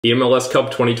eMLS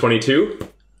Cup 2022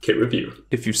 kit review.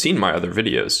 If you've seen my other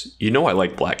videos, you know I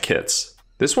like black kits.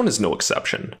 This one is no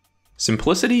exception.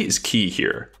 Simplicity is key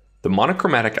here. The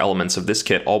monochromatic elements of this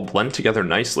kit all blend together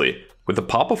nicely, with a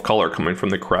pop of color coming from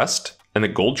the crest and the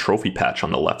gold trophy patch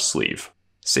on the left sleeve.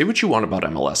 Say what you want about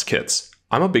MLS kits,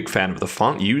 I'm a big fan of the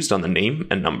font used on the name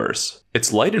and numbers.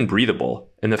 It's light and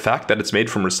breathable, and the fact that it's made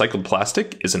from recycled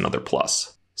plastic is another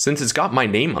plus. Since it's got my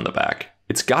name on the back,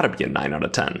 it's gotta be a 9 out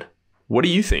of 10. What do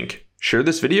you think? Share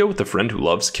this video with a friend who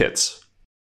loves kits.